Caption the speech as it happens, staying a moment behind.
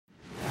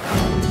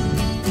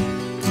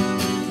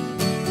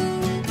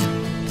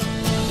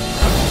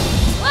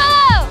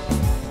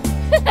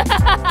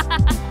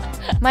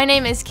My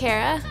name is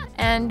Kara,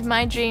 and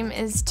my dream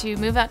is to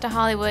move out to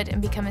Hollywood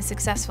and become a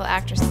successful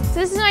actress. So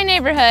this is my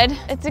neighborhood.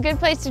 It's a good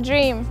place to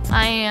dream.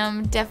 I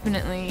am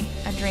definitely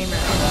a dreamer.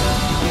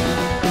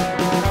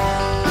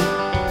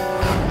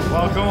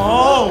 Welcome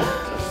home!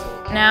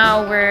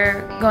 Now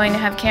we're going to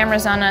have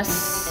cameras on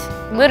us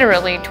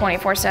literally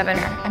 24/7.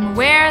 I'm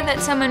aware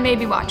that someone may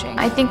be watching.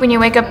 I think when you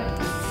wake up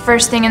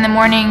first thing in the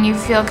morning, you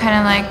feel kind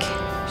of like,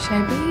 should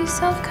I be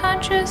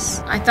self-conscious?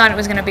 I thought it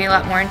was going to be a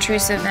lot more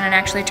intrusive than it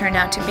actually turned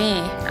out to be.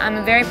 I'm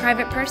a very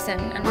private person,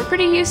 and we're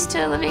pretty used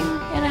to living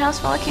in a house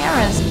full of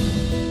cameras.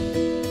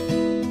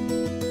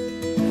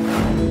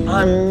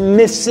 I'm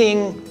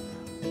missing...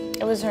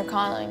 It was her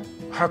calling.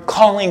 Her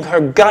calling, her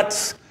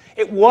guts.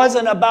 It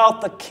wasn't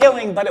about the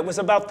killing, but it was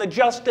about the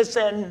justice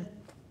and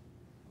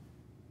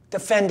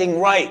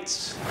defending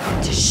rights.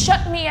 To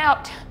shut me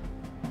out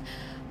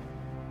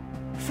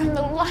from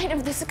the light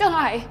of the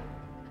sky,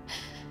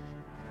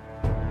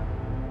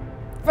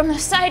 from the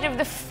sight of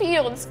the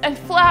fields and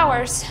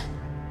flowers,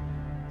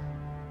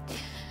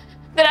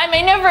 that I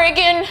may never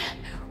again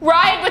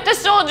ride with the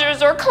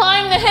soldiers or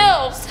climb the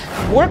hills.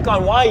 Work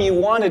on why you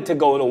wanted to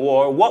go to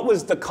war. What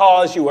was the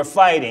cause you were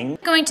fighting?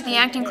 Going to the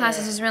acting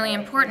classes is really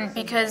important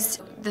because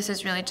this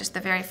is really just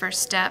the very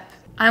first step.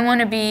 I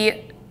want to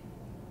be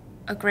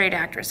a great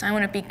actress. I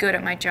want to be good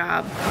at my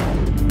job.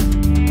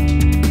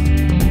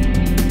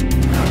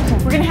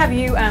 We're gonna have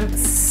you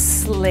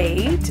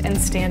slate and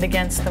stand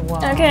against the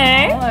wall.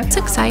 Okay. It's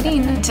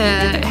exciting to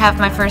have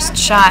my first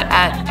shot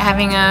at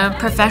having a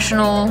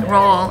professional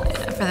role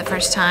for the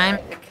first time.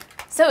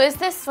 So is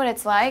this what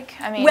it's like?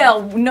 I mean,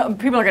 Well, no,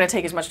 people are going to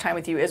take as much time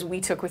with you as we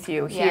took with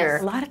you here.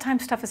 Yes. A lot of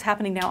times stuff is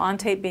happening now on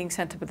tape being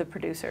sent to the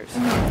producers.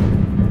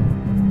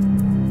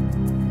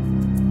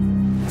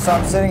 So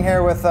I'm sitting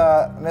here with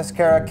Miss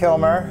Kara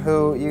Killmer,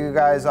 who you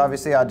guys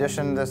obviously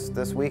auditioned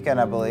this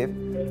weekend, I believe.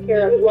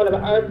 Kara is one of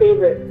our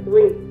favorite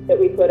three that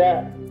we put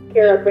up.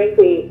 Kara,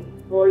 frankly,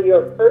 for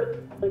your first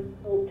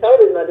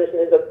television audition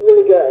is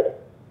really good.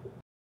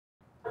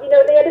 You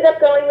know, they ended up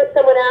going with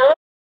someone else.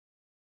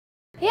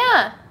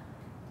 yeah.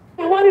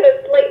 We wanted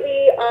a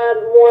slightly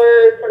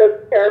more sort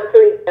of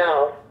character-y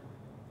now.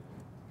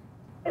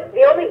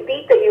 The only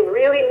beat that you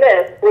really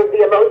missed was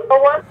the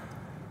emotional one.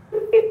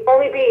 It's the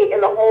only beat in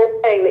the whole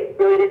thing that you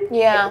really didn't.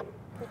 Yeah.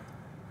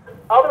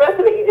 All the rest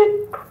of it you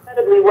did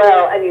incredibly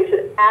well, and you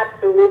should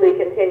absolutely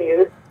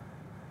continue.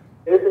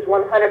 This is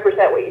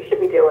 100% what you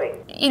should be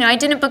doing. You know, I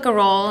didn't book a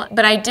role,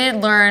 but I did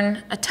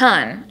learn a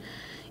ton.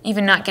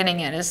 Even not getting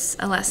it is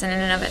a lesson in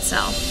and of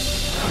itself.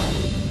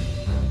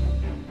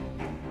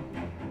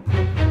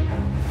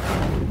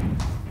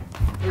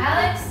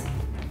 Alex?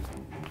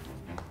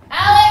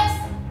 Alex!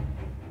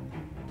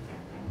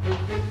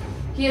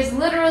 He has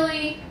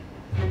literally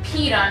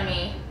peed on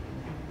me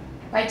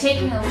by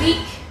taking a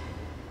leak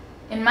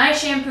in my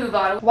shampoo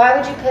bottle. Why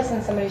would you piss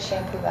in somebody's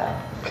shampoo bottle?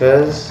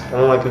 Because I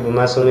don't like people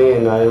mess with me,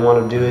 and I didn't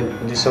want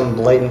to do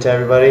something blatant to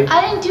everybody.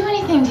 I didn't do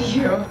anything to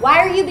you. Why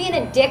are you being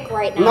a dick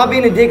right now? I'm not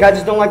being a dick, I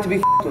just don't like to be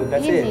f***ed with,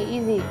 that's it.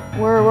 Easy.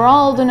 We're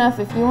all old enough.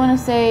 If you want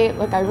to say,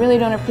 look, I really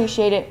don't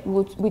appreciate it,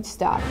 we'd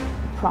stop.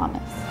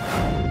 Promise.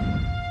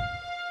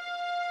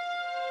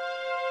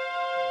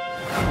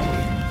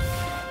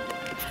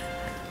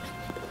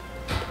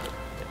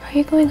 Are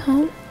you going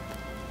home?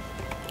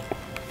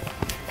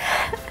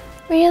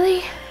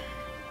 Really?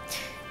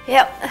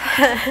 Yep.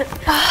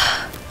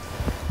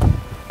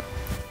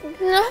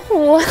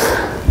 No.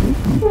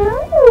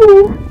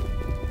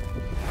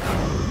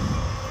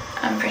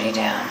 I'm pretty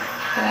down,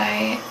 but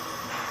I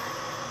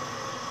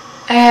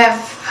have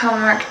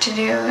homework to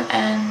do,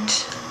 and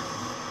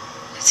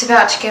it's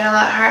about to get a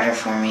lot harder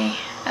for me,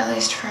 at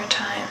least for a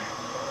time,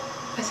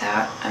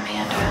 without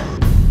Amanda.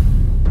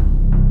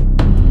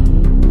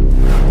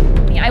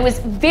 I was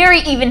very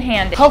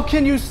even-handed. How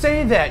can you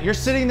say that? You're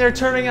sitting there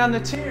turning on the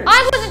tears.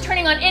 I wasn't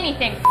turning on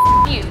anything.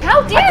 You.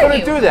 How dare you? I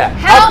couldn't do that.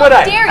 How could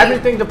I? dare you?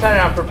 Everything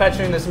depended on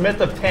perpetuating this myth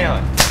of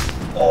talent.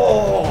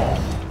 Oh.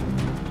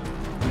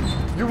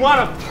 You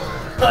want to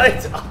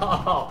fight?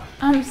 Oh.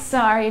 I'm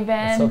sorry,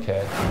 Ben. It's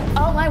okay.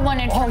 All I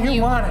wanted from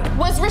you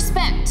was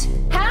respect.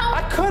 How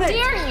I couldn't.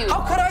 dare you?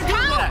 How could I do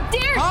that? How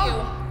dare you?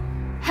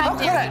 How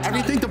could I?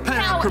 Everything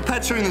depended on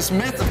perpetuating this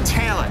myth of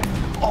talent.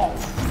 Oh,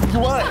 you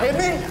want to hit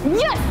me?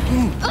 Yes!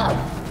 Oh,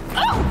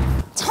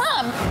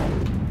 Tom!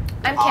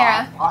 I'm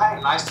Kara. Hi,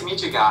 nice to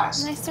meet you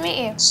guys. Nice to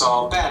meet you.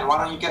 So, Ben,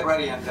 why don't you get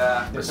ready and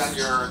present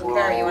your role?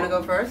 Kara, you want to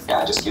go first?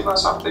 Yeah, just give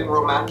us something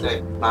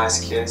romantic.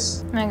 Nice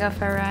kiss. I'm gonna go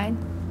for a ride.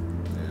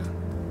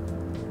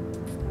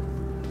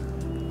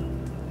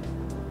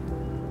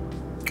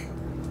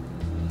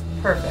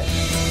 Perfect.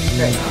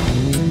 Great.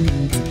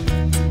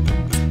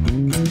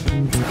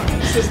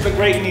 This is the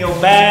great Neil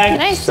Bagg.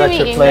 Nice to meet you.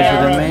 Such a pleasure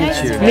to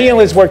meet you. Neil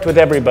has worked with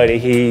everybody.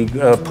 He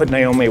put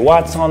Naomi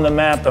Watts on the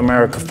map,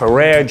 America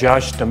Ferrer,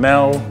 Josh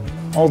Duhamel,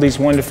 all these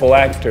wonderful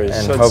actors.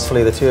 And So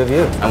hopefully the two of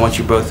you. I want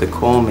you both to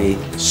call me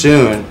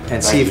soon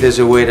and see if there's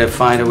a way to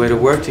find a way to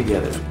work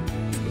together.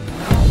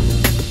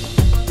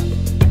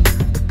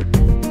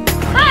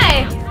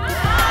 Hi!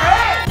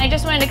 I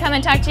just wanted to come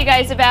and talk to you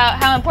guys about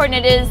how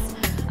important it is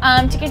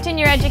to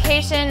continue your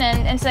education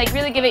and to like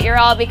really give it your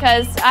all,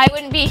 because I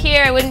wouldn't be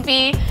here, I wouldn't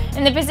be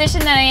in the position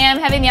that I am,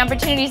 having the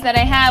opportunities that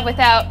I have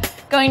without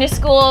going to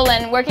school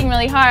and working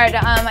really hard.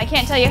 I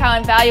can't tell you how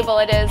invaluable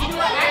it is.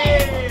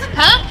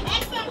 Huh?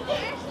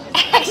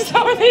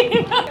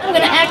 I'm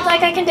gonna act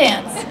like I can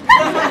dance.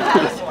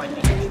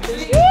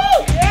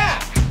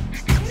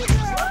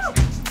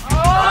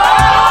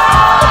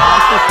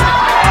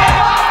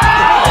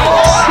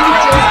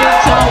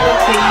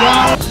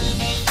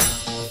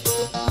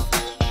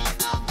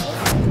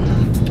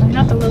 I'm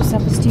not the low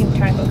self-esteem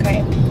type,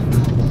 okay?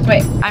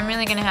 Wait, I'm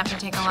really gonna have to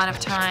take a lot of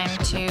time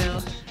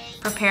to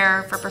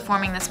prepare for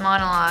performing this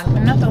monologue.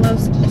 I'm not the low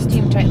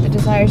esteem type that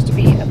desires to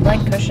be a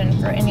blank cushion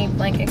for any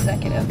blank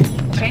executive,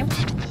 okay?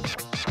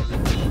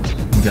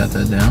 You got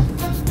that down?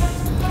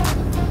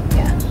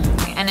 Yeah.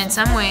 And in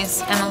some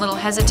ways, I'm a little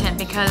hesitant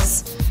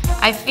because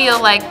I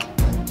feel like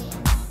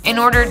in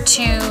order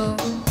to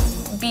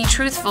be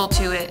truthful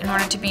to it, in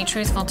order to be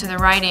truthful to the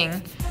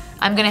writing,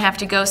 I'm gonna have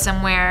to go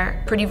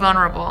somewhere pretty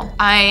vulnerable.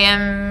 I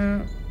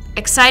am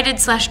excited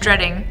 /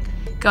 dreading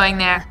going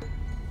there.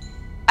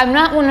 I'm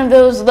not one of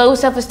those low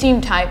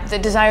self-esteem type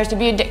that desires to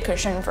be a dick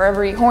cushion for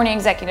every horny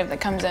executive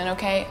that comes in,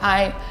 okay?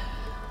 I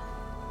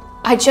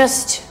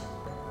just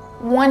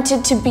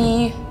wanted to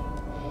be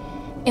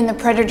in the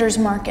Predator's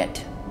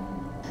market.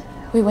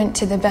 We went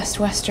to the Best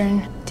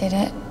Western, did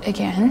it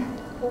again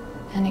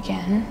and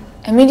again.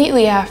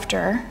 Immediately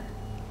after,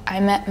 I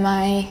met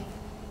my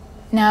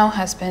now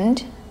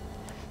husband.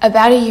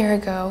 About a year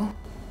ago,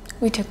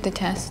 we took the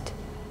test.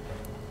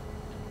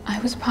 I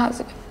was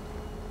positive.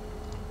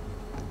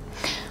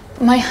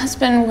 My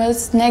husband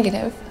was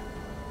negative.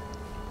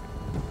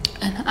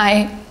 And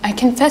I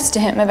confessed to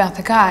him about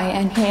the guy,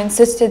 and he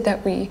insisted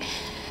that we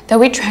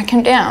track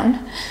him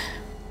down.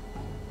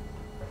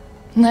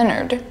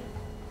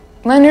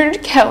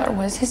 Leonard Keller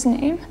was his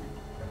name.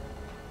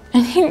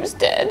 And he was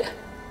dead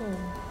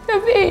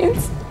of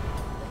AIDS.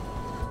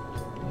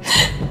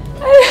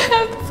 I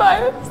have the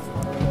virus.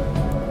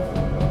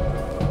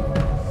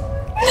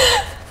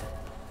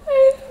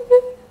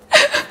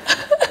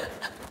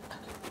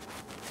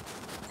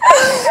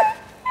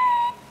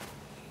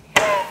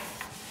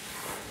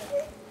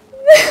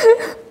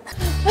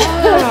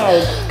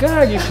 Oh,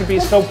 God, you should be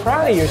so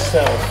proud of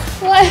yourself.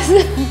 What?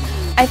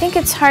 I think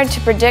it's hard to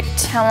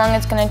predict how long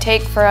it's going to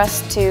take for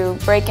us to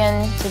break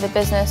into the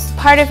business.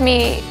 Part of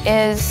me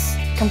is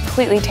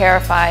completely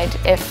terrified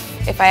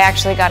if I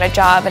actually got a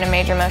job in a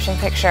major motion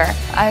picture.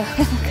 I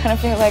kind of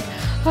feel like,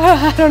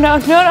 oh, I don't know,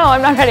 no,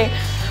 I'm not ready.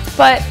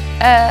 But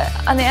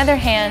on the other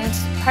hand,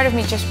 part of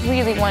me just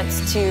really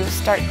wants to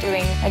start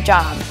doing a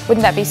job.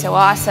 Wouldn't that be so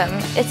awesome?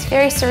 It's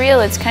very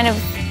surreal. It's kind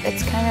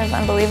of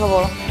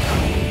unbelievable.